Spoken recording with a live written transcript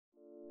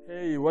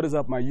Hey, what is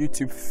up my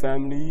YouTube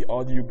family,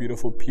 all you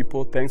beautiful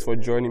people? Thanks for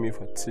joining me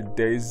for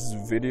today's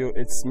video.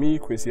 It's me,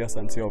 Kwesi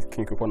Asante of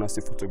King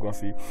Kokonasi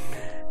Photography,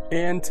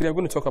 and today I'm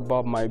going to talk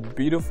about my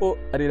beautiful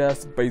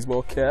Adidas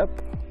baseball cap.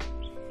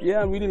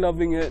 Yeah, I'm really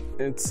loving it.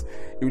 It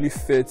really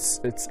fits.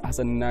 It has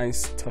a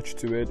nice touch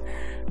to it,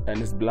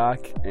 and it's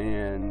black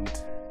and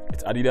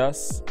it's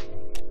Adidas.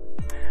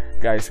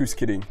 Guys, who's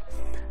kidding?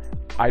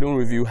 I don't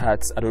review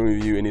hats, I don't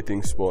review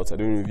anything sports, I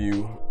don't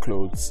review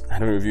clothes, I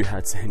don't review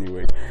hats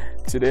anyway.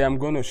 Today I'm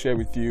going to share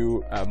with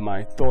you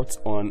my thoughts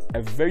on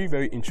a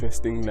very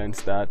interesting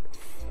lens that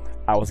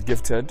I was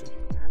gifted.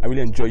 I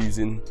really enjoy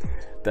using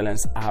the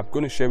lens. I'm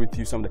going to share with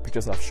you some of the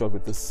pictures I've shot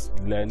with this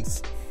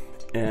lens,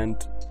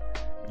 and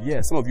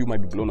yeah, some of you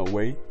might be blown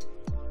away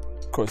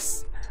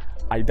because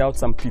I doubt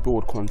some people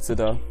would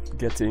consider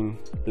getting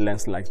a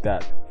lens like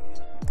that.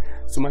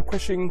 So my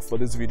question for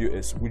this video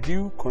is, would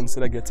you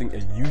consider getting a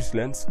used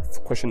lens?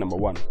 Question number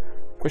one.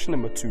 Question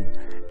number two,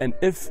 and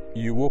if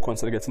you will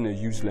consider getting a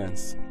used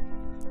lens,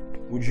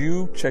 would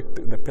you check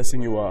the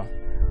person you are,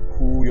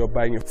 who you're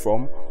buying it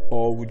from,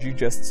 or would you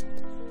just,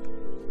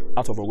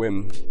 out of a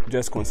whim,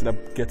 just consider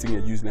getting a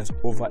used lens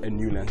over a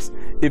new lens,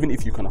 even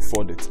if you can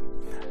afford it?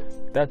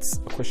 That's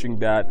a question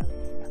that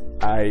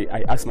I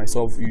ask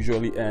myself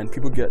usually, and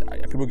people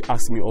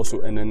ask me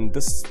also, and then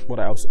this is what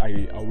I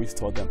always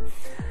tell them.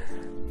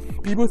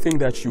 People think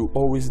that you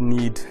always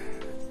need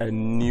a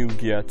new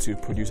gear to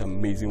produce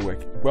amazing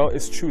work. Well,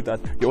 it's true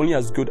that you're only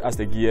as good as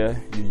the gear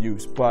you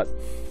use, but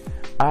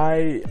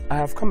I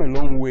have come a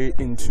long way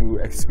into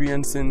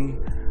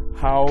experiencing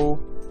how,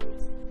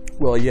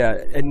 well,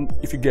 yeah, and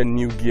if you get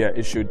new gear,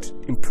 it should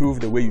improve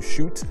the way you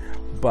shoot,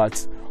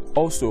 but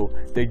also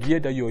the gear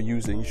that you're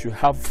using, you should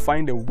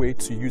find a way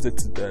to use it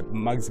to the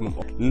maximum.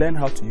 Learn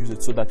how to use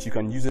it so that you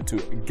can use it to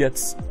get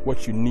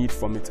what you need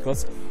from it.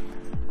 Because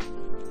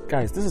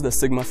guys, this is the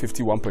Sigma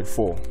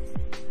 51.4.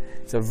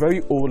 It's a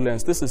very old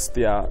lens. This is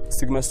their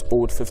Sigma's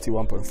old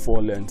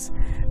 51.4 lens,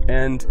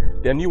 and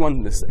their new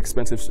one is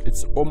expensive.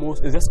 It's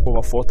just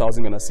over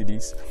 4,000 Ghana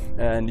cedis,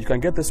 and you can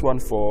get this one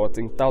for I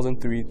think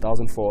 1,300,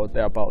 1,400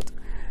 thereabout.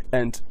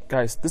 And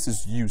guys, this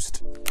is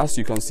used. As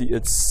you can see,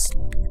 it's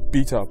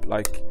beat up.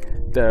 Like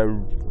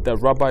the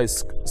rubber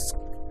is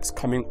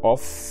coming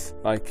off,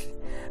 like,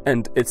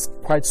 and it's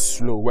quite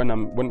slow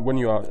when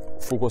you are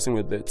focusing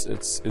with it.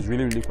 It's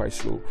really quite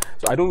slow.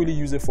 So I don't really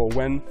use it for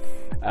when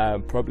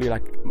probably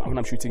like when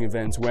I'm shooting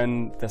events,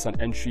 when there's an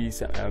entry,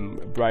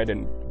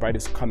 bride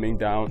is coming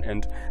down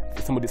and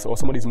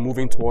somebody's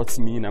moving towards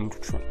me and I'm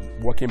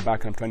walking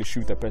back and I'm trying to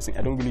shoot the person.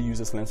 I don't really use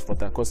this lens for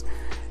that because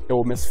it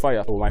will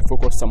misfire or I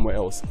focus somewhere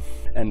else,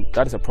 and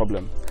that is a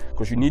problem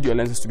because you need your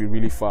lenses to be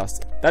really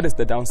fast. That is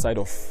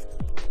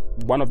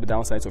one of the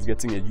downsides of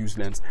getting a used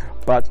lens.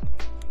 But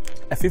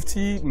a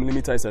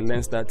 50mm is a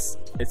lens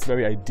it's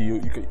very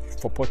ideal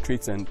for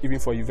portraits and even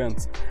for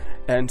events,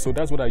 and so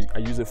that's what I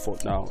use it for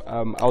now.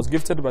 I was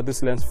gifted by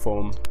this lens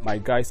from my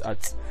guy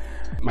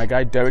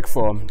Derek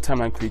from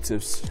Timeline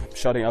Creatives.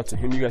 Shouting out to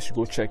him. You guys should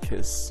go check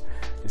his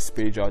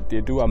page out.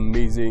 They do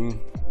amazing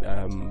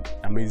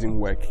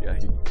work.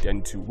 They're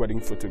into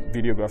wedding photo,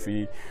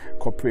 videography,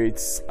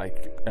 corporates,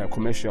 like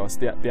commercials.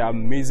 They are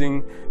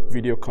amazing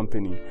video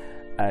company,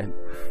 and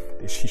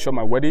he shot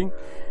my wedding.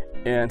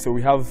 And so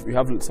we have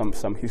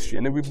some history,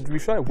 and then we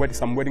shot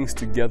some weddings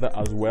together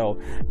as well.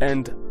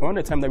 And around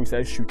the time that we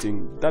started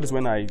shooting, that is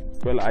when I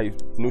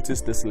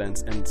noticed this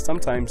lens, and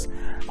sometimes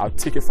I'll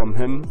take it from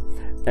him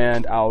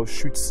and I'll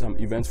shoot some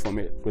events from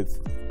it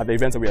at the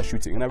events that we are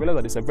shooting, and I realized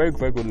that it's a very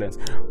good lens.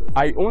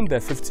 I own the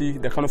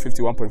Canon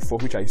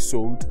 51.4, which I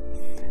sold,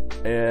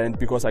 and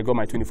because I got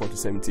my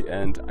 24-70,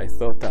 and I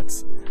thought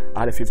that I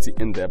had a 50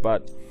 in there.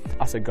 But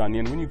as a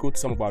Ghanaian, when you go to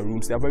some of our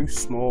rooms, they are very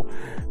small.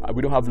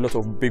 We don't have a lot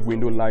of big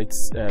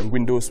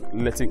windows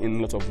letting in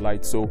a lot of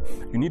light, so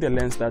you need a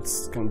lens that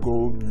can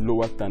go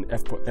lower than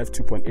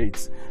f2.8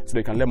 so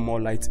they can let more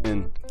light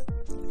in.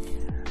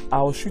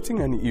 I was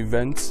shooting an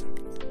event,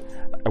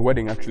 a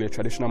wedding actually, a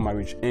traditional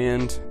marriage,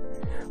 and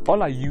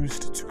all I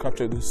used to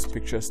capture those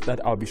pictures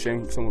that I'll be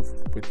sharing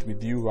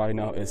with you right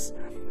now is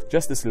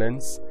just this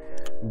lens,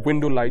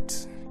 window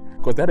light,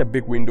 because they had a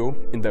big window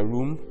in the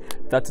room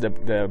that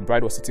the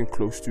bride was sitting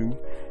close to,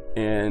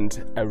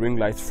 and a ring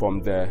light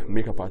from the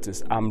makeup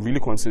artist. I'm really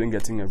considering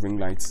getting a ring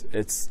light.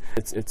 It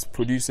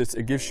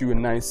gives you a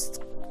nice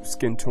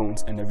skin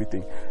tones and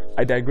everything.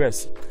 I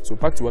digress. So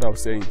back to what I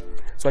was saying.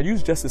 So I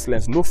used just this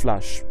lens, no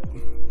flash.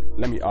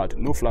 Let me add,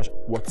 no flash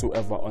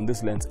whatsoever on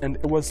this lens, and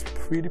it was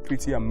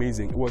pretty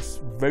amazing. It was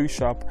very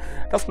sharp.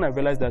 That's when I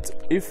realized that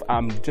if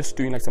I'm just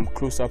doing like some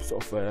close-ups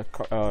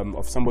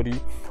of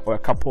somebody or a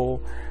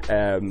couple,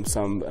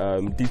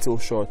 some detail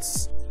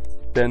shots,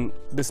 then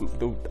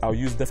I'll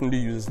definitely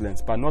use this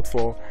lens, but not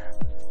for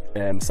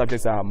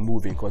subjects that are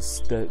moving,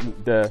 because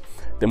the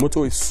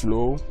motor is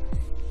slow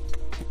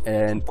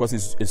and because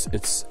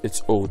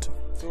it's old.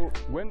 So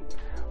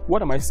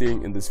what am I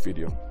saying in this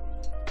video?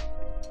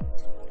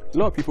 A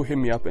lot of people hit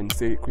me up and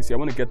say, Kwesi, I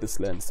want to get this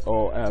lens,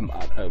 or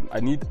I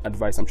need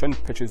advice. I'm trying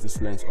to purchase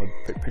this lens or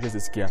purchase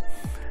this gear.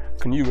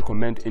 can you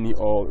recommend any,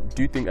 or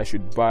do you think I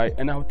should buy?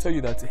 And I'll tell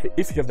you that, hey,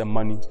 if you have the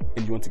money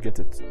and you want to get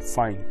it,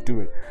 fine,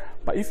 do it.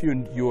 But if you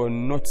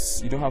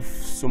don't have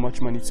so much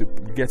money to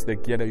get the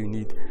gear that you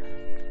need,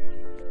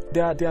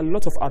 there are a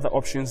lot of other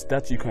options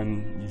that you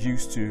can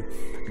use to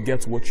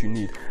get what you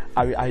need.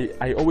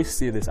 I always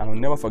say this, and I'll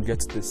never forget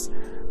this.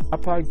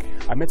 Apag,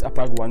 I met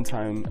Apag one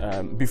time.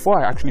 Before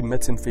I actually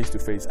met him face to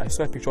face, I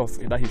saw a picture of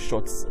that he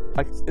shot.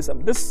 Like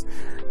this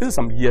is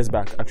some years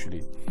back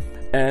actually,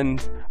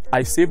 and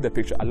I saved the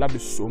picture. I loved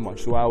it so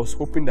much. So I was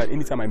hoping that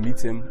anytime I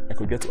meet him, I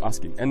could get to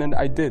ask him. And then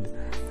I did.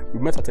 We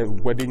met at a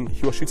wedding.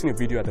 He was shooting a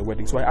video at the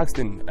wedding. So I asked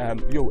him,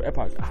 yo,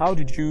 Apag, how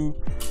did you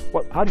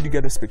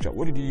get this picture?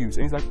 What did you use?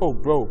 And he's like, oh,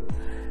 bro,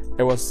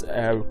 it was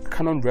a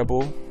Canon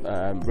Rebel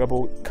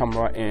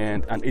camera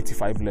and an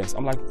 85 lens.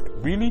 I'm like,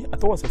 really? I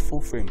thought it was a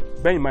full frame.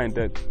 Bear in mind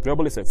that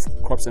Rebel is a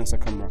crop sensor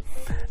camera.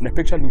 And the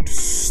picture looked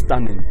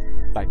stunning.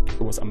 Like,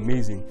 it was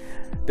amazing.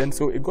 Then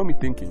so it got me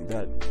thinking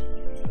that,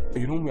 I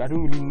don't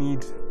really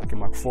need like a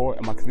Mark IV,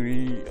 a Mark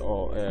III,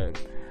 or a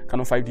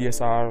Canon 5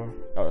 DSR,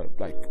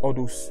 like all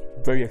those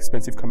very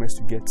expensive cameras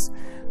to get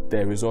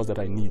the results that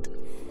I need.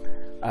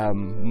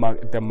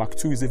 The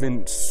Mark II is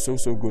even so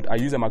good. I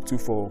used a Mark II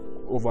for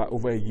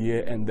over a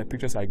year, and the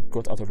pictures I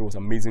got out of it was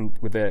amazing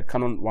with the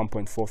Canon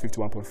 1.4,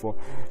 51.4.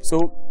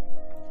 So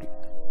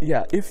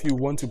yeah, if you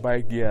want to buy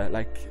gear,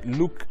 like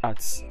look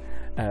at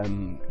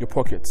your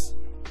pockets.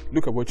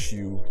 Look at what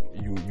you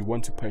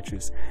want to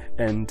purchase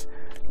and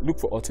look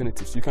for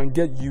alternatives. You can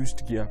get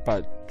used gear,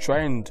 but try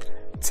and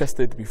test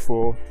it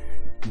before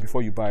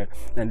you buy,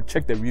 and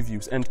check the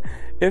reviews. And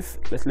if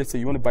let's say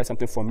you want to buy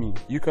something from me,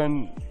 you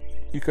can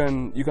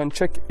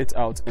check it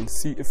out and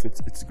see if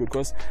it's good,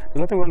 because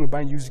there's nothing wrong with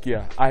buying used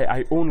gear.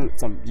 I own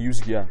some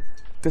used gear,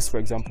 this for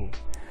example,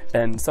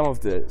 and some of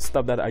the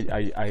stuff that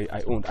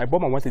I owned. I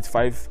bought my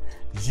 185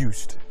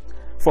 used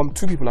from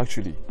two people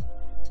actually.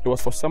 It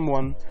was for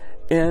someone,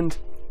 and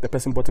the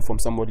person bought it from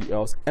somebody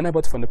else, and I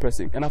bought it from the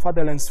person, and I've had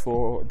that lens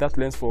for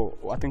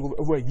I think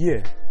over a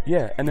year.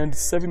 Yeah, and then it's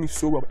serving me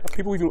so well.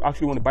 People even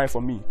actually want to buy it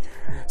from me.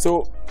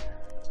 So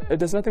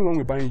there's nothing wrong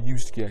with buying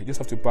used gear. You just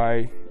have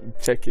to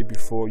check it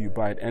before you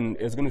buy it, and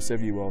it's going to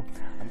serve you well.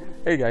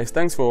 Hey guys,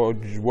 thanks for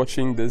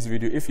watching this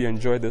video. If you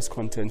enjoyed this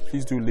content,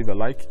 please do leave a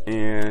like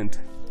and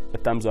a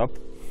thumbs up.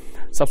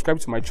 Subscribe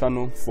to my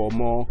channel for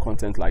more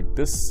content like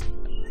this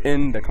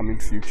in the coming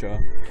future.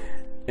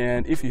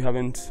 And if you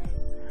haven't,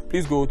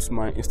 please go to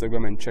my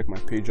Instagram and check my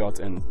page out,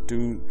 and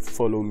do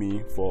follow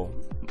me for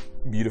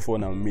beautiful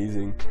and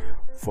amazing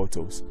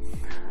photos.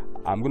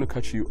 I'm going to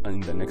catch you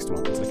in the next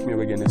one. So keep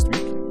me again next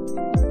week.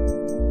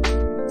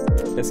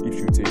 Let's keep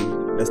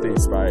shooting. Let's stay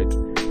inspired.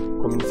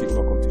 Community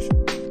over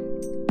competition.